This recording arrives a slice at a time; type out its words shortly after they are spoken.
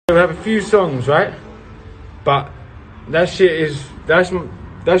few songs, right? But that shit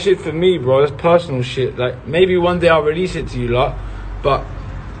for me, bro. That's personal shit. Like, maybe one day I'll release it to you lot, but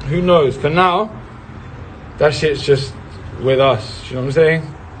who knows? For now, that shit's just with us. You know what I'm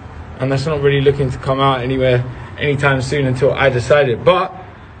saying? And that's not really looking to come out anywhere anytime soon until I decide it. But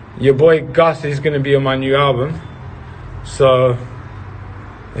your boy Gus is gonna be on my new album, so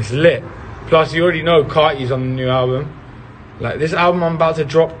it's lit. Plus, you already know Carti's on the new album. Like, this album I'm about to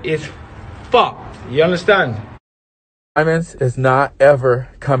drop is fucked. You understand? Namens is not ever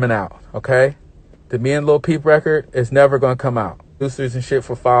coming out, okay? The me and Lil Peep record is never going to come out. Producers and shit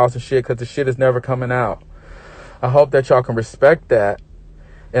for files and shit, because the shit is never coming out. I hope that y'all can respect that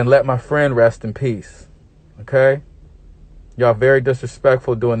and let my friend rest in peace, okay? Y'all very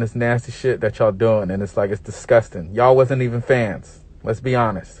disrespectful doing this nasty shit that y'all doing, and it's like, it's disgusting. Y'all wasn't even fans. Let's be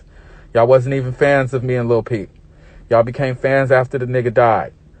honest. Y'all wasn't even fans of me and Lil Peep. Y'all became fans after the nigga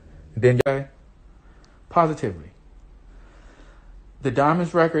died. And then y'all... Positively. The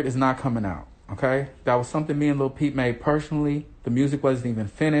Diamonds record is not coming out, okay? That was something me and Lil Peep made personally. The music wasn't even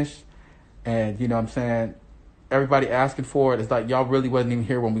finished. And, you know what I'm saying, everybody asking for it. It's like, y'all really wasn't even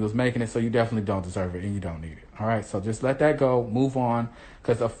here when we was making it, so you definitely don't deserve it and you don't need it, all right? So just let that go, move on,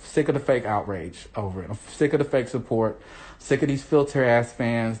 because I'm sick of the fake outrage over it. I'm sick of the fake support. Sick of these filter-ass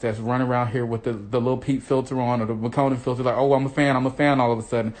fans that's running around here with the Lil Peep filter on or the Makonnen filter, like, oh, I'm a fan all of a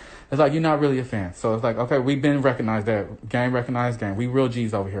sudden. It's like, you're not really a fan. So it's like, okay, we've been recognized that. Gang recognized gang. We real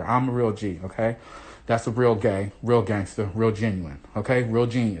G's over here. I'm a real G, okay? That's a real gay, real gangster, real genuine, okay? Real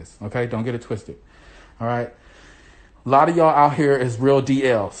genius, okay? Don't get it twisted, all right? A lot of y'all out here is real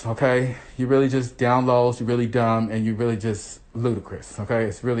DLs, okay? You really just down lows, you're really dumb, and you're really just ludicrous, okay?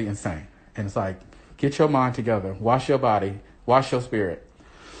 It's really insane. And it's like, get your mind together. Wash your body. Wash your spirit.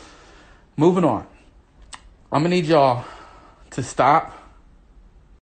 Moving on. I'm going to need y'all to stop